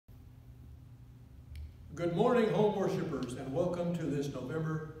Good morning, home worshipers, and welcome to this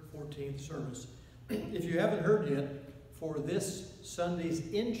November 14th service. If you haven't heard yet, for this Sunday's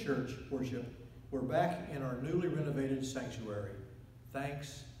in-church worship, we're back in our newly renovated sanctuary.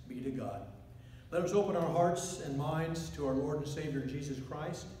 Thanks be to God. Let us open our hearts and minds to our Lord and Savior Jesus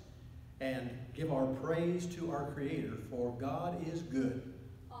Christ and give our praise to our Creator, for God is good.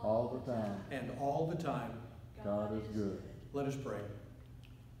 All the time. And all the time. God is good. Let us pray.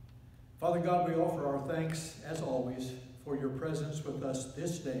 Father God, we offer our thanks, as always, for your presence with us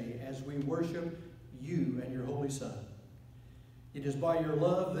this day as we worship you and your Holy Son. It is by your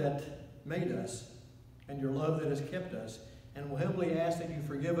love that made us and your love that has kept us, and we humbly ask that you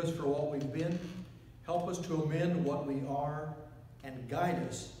forgive us for what we've been, help us to amend what we are, and guide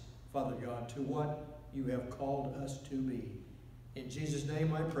us, Father God, to what you have called us to be. In Jesus'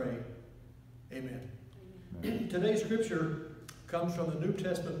 name I pray, amen. Amen. Today's scripture comes from the New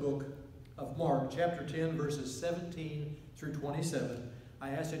Testament book of Mark, chapter 10, verses 17 through 27. I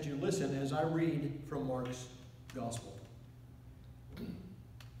ask that you listen as I read from Mark's Gospel.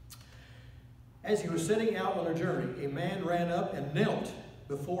 As he was setting out on a journey, a man ran up and knelt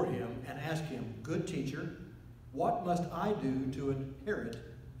before him and asked him, "Good teacher, what must I do to inherit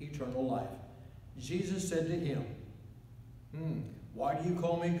eternal life?" Jesus said to him, "Why do you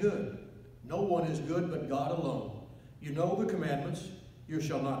call me good? No one is good but God alone. You know the commandments. You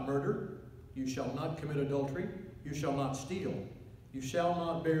shall not murder. You shall not commit adultery. You shall not steal. You shall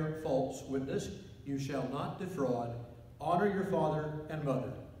not bear false witness. You shall not defraud. Honor your father and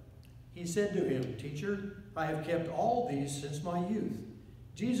mother." He said to him, "Teacher, I have kept all these since my youth."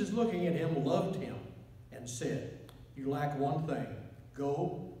 Jesus, looking at him, loved him and said, "You lack one thing.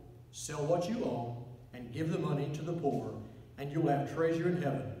 Go, sell what you own, and give the money to the poor, and you'll have treasure in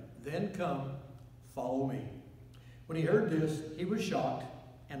heaven. Then come, follow me." When he heard this, he was shocked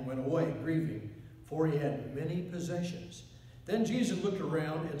and went away, grieving, for he had many possessions. Then Jesus looked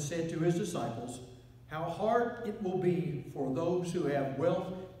around and said to his disciples, "How hard it will be for those who have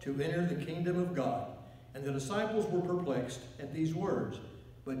wealth to enter the kingdom of God." And the disciples were perplexed at these words.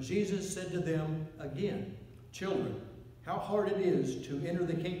 But Jesus said to them again, "Children, how hard it is to enter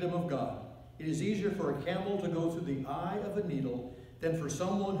the kingdom of God. It is easier for a camel to go through the eye of a needle than for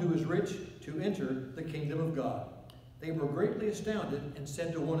someone who is rich to enter the kingdom of God." They were greatly astounded and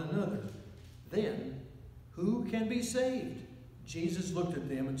said to one another, "Then who can be saved?" Jesus looked at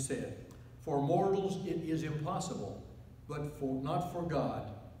them and said, "For mortals it is impossible, but not for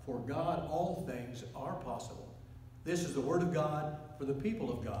God. For God all things are possible." This is the word of God for the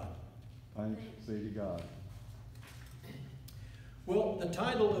people of God. Thanks be to God. Well, the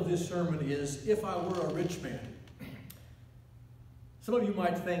title of this sermon is "If I Were a Rich Man." Some of you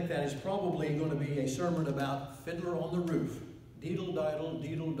might think that is probably going to be a sermon about Fiddler on the Roof,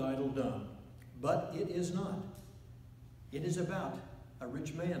 deedle-diddle, dum. But it is not. It is about a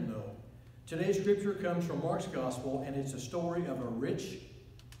rich man, though. Today's scripture comes from Mark's Gospel, and it's a story of a rich,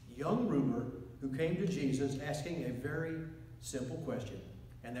 young ruler who came to Jesus asking a very simple question.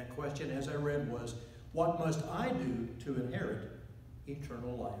 And that question, as I read, was, "What must I do to inherit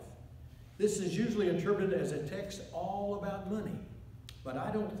eternal life?" This is usually interpreted as a text all about money. But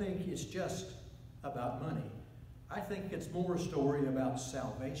I don't think it's just about money. I think it's more a story about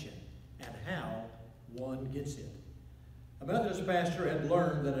salvation and how one gets it. A Methodist pastor had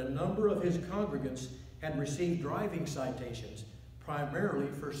learned that a number of his congregants had received driving citations, primarily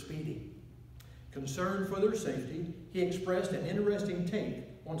for speeding. Concerned for their safety, he expressed an interesting take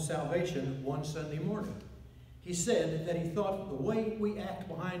on salvation one Sunday morning. He said that he thought the way we act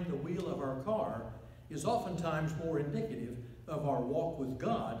behind the wheel of our car is oftentimes more indicative of our walk with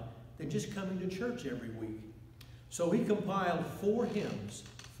God than just coming to church every week. So he compiled four hymns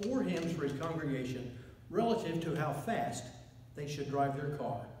for his congregation relative to how fast they should drive their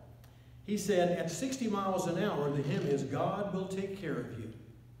car. He said, at 60 miles an hour, the hymn is "God Will Take Care of You."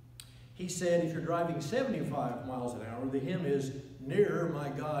 He said, if you're driving 75 miles an hour, the hymn is "Nearer, My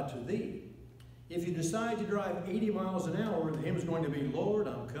God, to Thee." If you decide to drive 80 miles an hour, the hymn is going to be "Lord,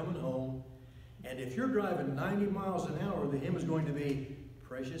 I'm Coming Home." And if you're driving 90 miles an hour, the hymn is going to be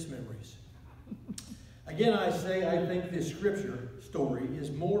 "Precious Memories." Again, I think this scripture story is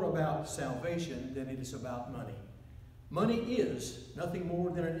more about salvation than it is about money. Money is nothing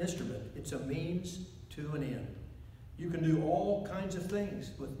more than an instrument. It's a means to an end. You can do all kinds of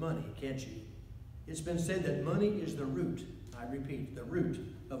things with money, can't you? It's been said that money is the root, I repeat, the root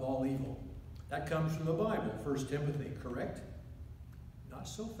of all evil. That comes from the Bible, 1 Timothy, correct? Not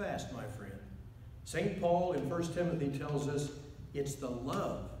so fast, my friend. St. Paul in 1 Timothy tells us it's the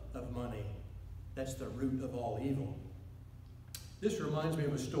love of money that's the root of all evil. This reminds me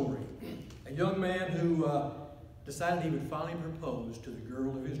of a story. A young man who decided he would finally propose to the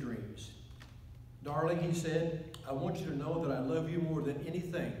girl of his dreams. Darling, he said, I want you to know that I love you more than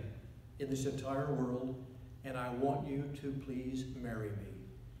anything in this entire world, and I want you to please marry me.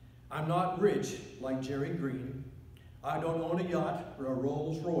 I'm not rich like Jerry Green. I don't own a yacht or a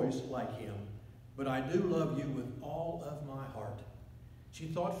Rolls Royce like him, but I do love you with all of my heart. She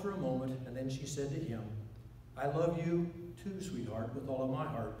thought for a moment, and then she said to him, I love you too, sweetheart, with all of my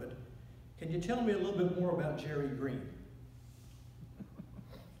heart, but can you tell me a little bit more about Jerry Green?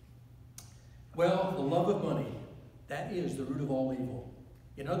 Well, the love of money, that is the root of all evil.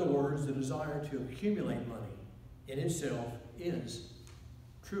 In other words, the desire to accumulate money in itself is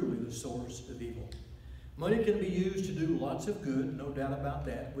truly the source of evil. Money can be used to do lots of good, no doubt about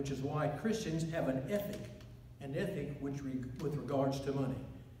that, which is why Christians have an ethic with regards to money.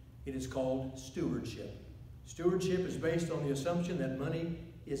 It is called stewardship. Stewardship is based on the assumption that money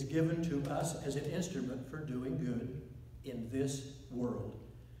is given to us as an instrument for doing good in this world.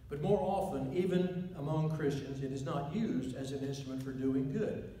 But more often, even among Christians, it is not used as an instrument for doing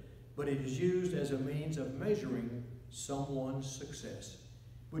good, but it is used as a means of measuring someone's success,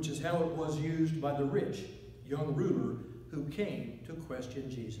 which is how it was used by the rich young ruler who came to question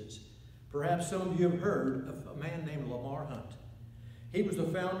Jesus. Perhaps some of you have heard of a man named Lamar Hunt. He was the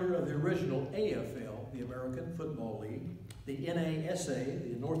founder of the original AFL, the American Football League, the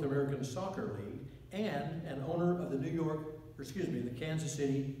NASA, the North American Soccer League, and an owner of the Kansas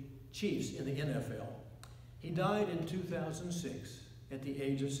City Chiefs in the NFL. He died in 2006 at the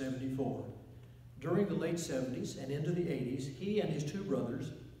age of 74. During the late 70s and into the 80s, he and his two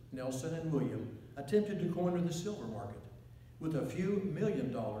brothers, Nelson and William, attempted to corner the silver market. With a few $1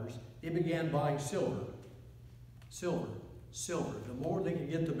 million, they began buying silver. Silver. The more they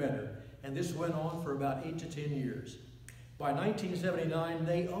could get, the better. And this went on for about 8 to 10 years. By 1979,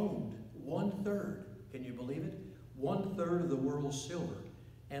 they owned 1/3, can you believe it? 1/3 of the world's silver,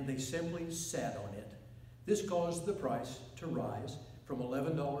 and they simply sat on it. This caused the price to rise from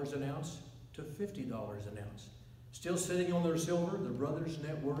 $11 an ounce to $50 an ounce. Still sitting on their silver, the brothers'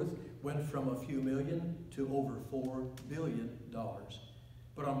 net worth went from a few million to over $4 billion.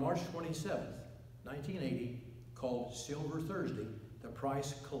 But on March 27th, 1980, called Silver Thursday, the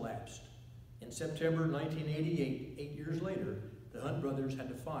price collapsed. In September 1988, 8 years later, the Hunt brothers had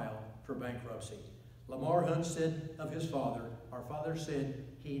to file for bankruptcy. Lamar Hunt said of his father, our father said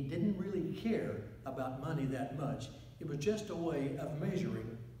he didn't really care about money that much. It was just a way of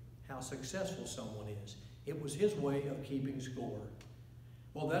measuring how successful someone is. It was his way of keeping score.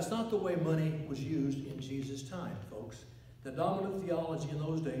 Well, that's not the way money was used in Jesus' time, folks. The dominant theology in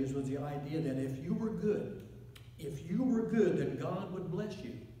those days was the idea that if you were good, then God would bless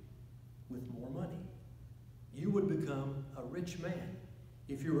you with more money. You would become a rich man.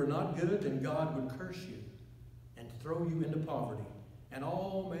 If you were not good, then God would curse you and throw you into poverty, and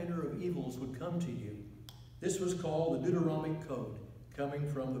all manner of evils would come to you. This was called the Deuteronomic Code, coming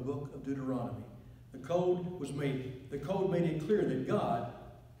from the book of Deuteronomy. The code made it clear that God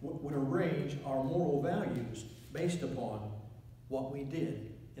would arrange our moral values based upon what we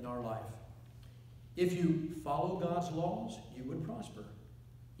did in our life. If you follow God's laws, you would prosper.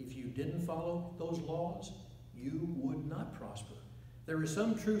 If you didn't follow those laws, you would not prosper. There is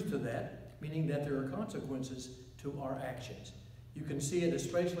some truth to that, meaning that there are consequences to our actions. You can see it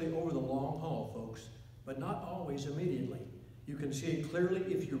especially over the long haul, folks, but not always immediately. You can see it clearly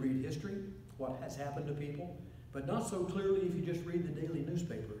if you read history, what has happened to people, but not so clearly if you just read the daily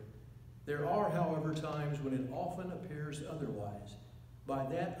newspaper. There are, however, times when it often appears otherwise. By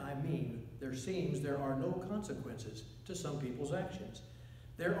that I mean there are no consequences to some people's actions.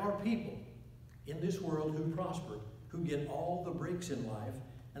 There are people in this world who prosper, who get all the breaks in life,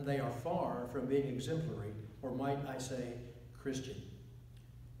 and they are far from being exemplary, or might I say, Christian.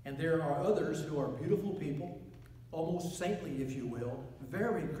 And there are others who are beautiful people, almost saintly, if you will,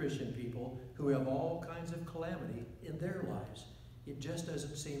 very Christian people who have all kinds of calamity in their lives. It just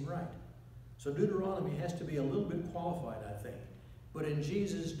doesn't seem right. So Deuteronomy has to be a little bit qualified, I think. But in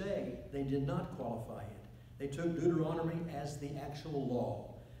Jesus' day, they did not qualify it. They took Deuteronomy as the actual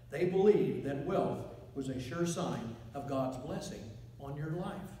law. They believed that wealth was a sure sign of God's blessing on your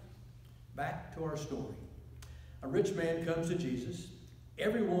life. Back to our story. A rich man comes to Jesus.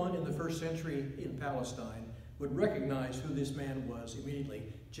 Everyone in the first century in Palestine would recognize who this man was immediately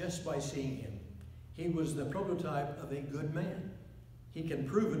just by seeing him. He was the prototype of a good man. He can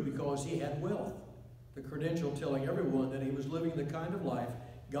prove it because he had wealth, the credential telling everyone that he was living the kind of life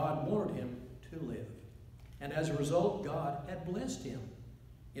God wanted him to live. And as a result, God had blessed him.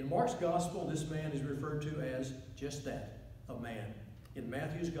 In Mark's gospel, this man is referred to as just that, a man. In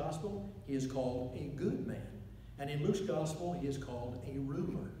Matthew's gospel, he is called a good man. And in Luke's gospel, he is called a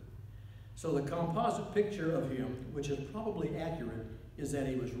ruler. So the composite picture of him, which is probably accurate, is that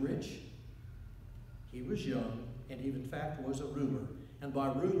he was rich, he was young, and he in fact was a ruler. And by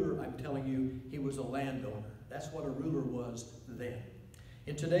ruler, I'm telling you, he was a landowner. That's what a ruler was then.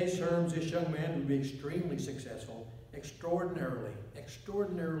 In today's terms, this young man would be extremely successful, extraordinarily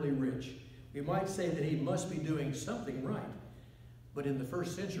rich. We might say that he must be doing something right. But in the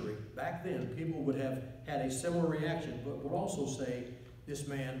first century, back then, people would have had a similar reaction, but would also say, this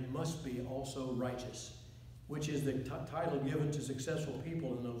man must be also righteous, which is the title given to successful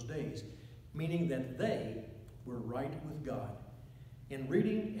people in those days, meaning that they were right with God. In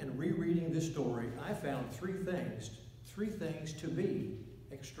reading and rereading this story, I found three things to be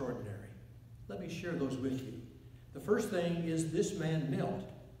extraordinary. Let me share those with you. The first thing is this man knelt,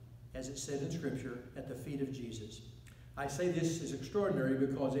 as it said in Scripture, at the feet of Jesus. I say this is extraordinary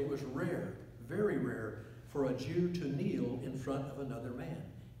because it was rare, very rare, for a Jew to kneel in front of another man.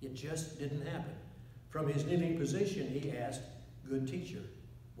 It just didn't happen. From his kneeling position, he asked, "Good teacher,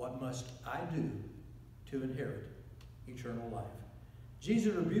 what must I do to inherit eternal life?"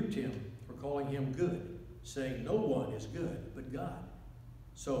 Jesus rebuked him for calling him good, saying no one is good but God.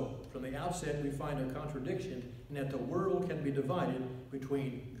 So, from the outset, we find a contradiction in that the world can be divided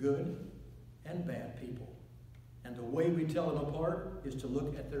between good and bad people. And the way we tell them apart is to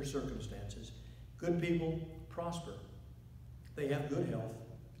look at their circumstances. Good people prosper. They have good health,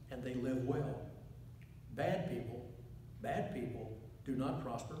 and they live well. Bad people do not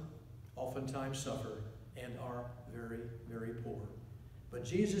prosper, oftentimes suffer, and are very, very poor. But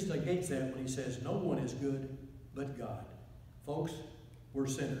Jesus negates that when he says, no one is good but God. Folks, we're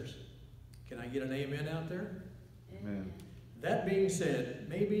sinners. Can I get an amen out there? Amen. That being said,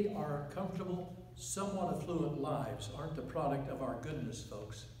 maybe our comfortable, somewhat affluent lives aren't the product of our goodness,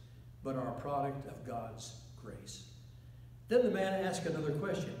 folks, but are a product of God's grace. Then the man asked another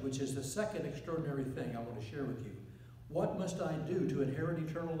question, which is the second extraordinary thing I want to share with you. What must I do to inherit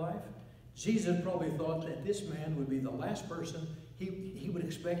eternal life? Jesus probably thought that this man would be the last person he would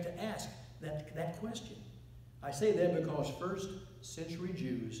expect to ask that question. I say that because first century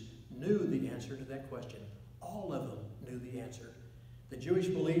Jews knew the answer to that question. All of them knew the answer. The Jewish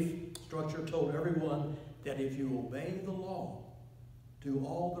belief structure told everyone that if you obey the law, do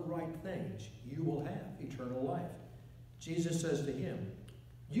all the right things, you will have eternal life. Jesus says to him,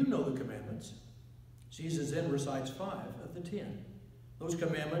 you know the commandments. Jesus then recites 5 of the 10. Those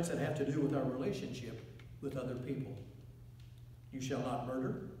commandments that have to do with our relationship with other people. You shall not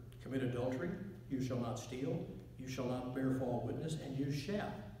murder, commit adultery, you shall not steal, you shall not bear false witness, and you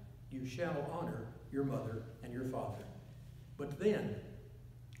shall honor your mother and your father. But then,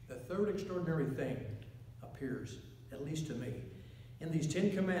 the third extraordinary thing appears, at least to me. In these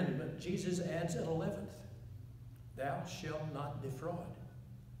 10 commandments, Jesus adds an 11th. Thou shalt not defraud,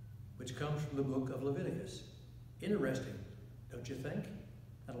 which comes from the book of Leviticus. Interesting, don't you think?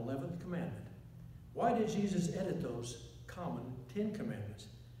 An 11th commandment. Why did Jesus edit those common 10 commandments?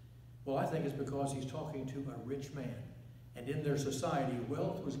 Well, I think it's because he's talking to a rich man. And in their society,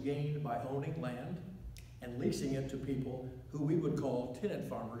 wealth was gained by owning land and leasing it to people who we would call tenant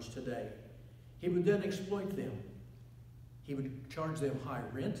farmers today. He would then exploit them. He would charge them high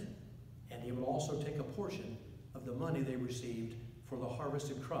rent, and he would also take a portion of the money they received for the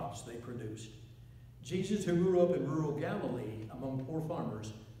harvested crops they produced. Jesus, who grew up in rural Galilee among poor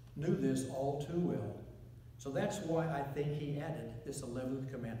farmers, knew this all too well. So that's why I think he added this 11th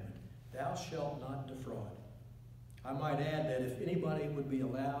commandment. Thou shalt not defraud. I might add that if anybody would be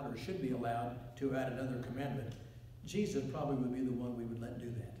allowed or should be allowed to add another commandment, Jesus probably would be the one we would let do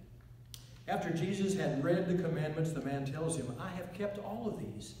that. After Jesus had read the commandments, the man tells him, I have kept all of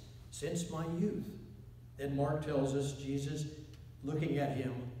these since my youth. Then Mark tells us Jesus, looking at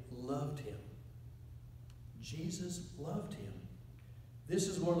him, loved him. Jesus loved him. This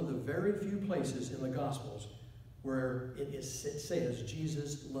is one of the very few places in the Gospels where it says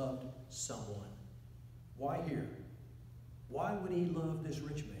Jesus loved someone. Why here? Why would he love this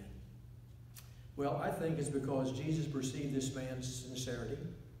rich man? Well, I think it's because Jesus perceived this man's sincerity,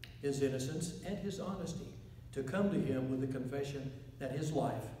 his innocence, and his honesty to come to him with the confession that his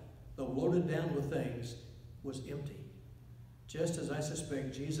life, though loaded down with things, was empty. Just as I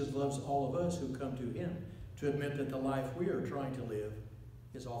suspect Jesus loves all of us who come to him to admit that the life we are trying to live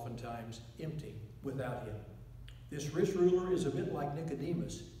is oftentimes empty without him. This rich ruler is a bit like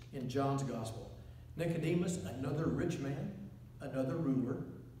Nicodemus in John's Gospel. Nicodemus, another rich man, another ruler,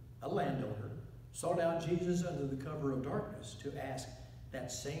 a landowner, sought out Jesus under the cover of darkness to ask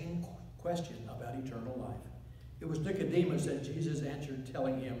that same question about eternal life. It was Nicodemus that Jesus answered,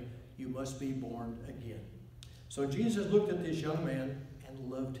 telling him, "You must be born again." So Jesus looked at this young man and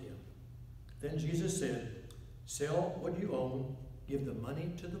loved him. Then Jesus said, "Sell what you own, give the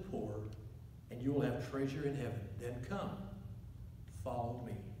money to the poor, and you will have treasure in heaven. Then come, follow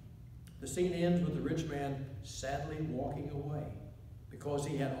me." The scene ends with the rich man sadly walking away because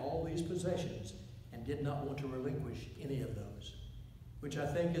he had all these possessions and did not want to relinquish any of those, which I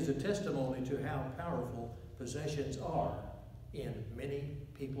think is a testimony to how powerful possessions are in many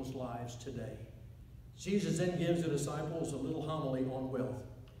people's lives today. Jesus then gives the disciples a little homily on wealth,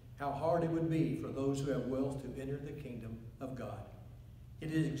 how hard it would be for those who have wealth to enter the kingdom of God.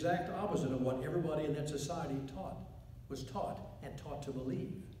 It is the exact opposite of what everybody in that society was taught and taught to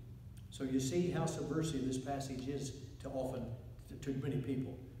believe. So you see how subversive this passage is to many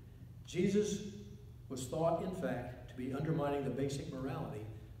people. Jesus was thought, in fact, to be undermining the basic morality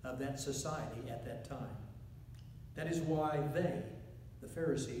of that society at that time. That is why they, the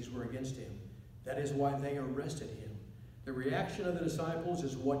Pharisees, were against him. That is why they arrested him. The reaction of the disciples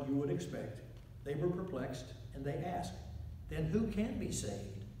is what you would expect. They were perplexed, and they asked, "Then who can be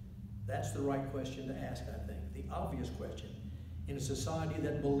saved?" That's the right question to ask, I think. The obvious question in a society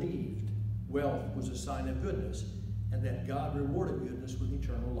that believed wealth was a sign of goodness and that God rewarded goodness with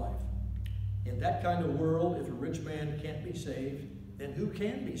eternal life. In that kind of world, if a rich man can't be saved, then who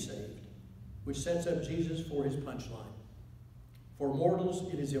can be saved? Which sets up Jesus for his punchline. For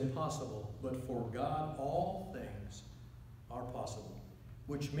mortals it is impossible, but for God all things are possible.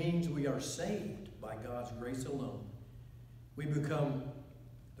 Which means we are saved by God's grace alone. We become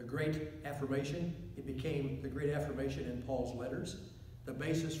the great affirmation. It became the great affirmation in Paul's letters, the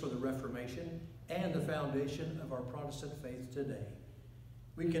basis for the Reformation, and the foundation of our Protestant faith today.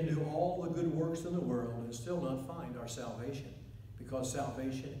 We can do all the good works in the world and still not find our salvation, because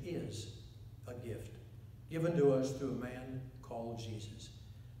salvation is a gift given to us through a man called Jesus.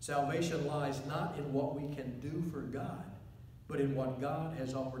 Salvation lies not in what we can do for God, but in what God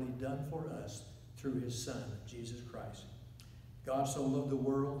has already done for us through his Son, Jesus Christ. God so loved the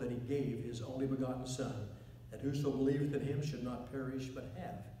world that he gave his only begotten Son, that whoso believeth in him should not perish but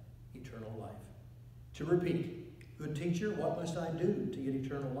have eternal life. To repeat, "Good teacher, what must I do to get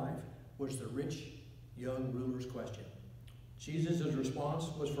eternal life?" was the rich young ruler's question. Jesus'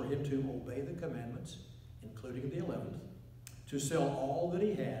 response was for him to obey the commandments, including the 11th, to sell all that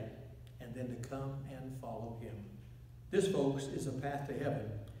he had, and then to come and follow him. This, folks, is a path to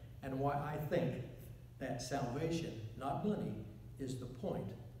heaven, and why I think that salvation, not money, is the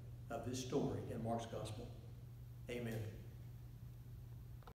point of this story in Mark's Gospel. Amen.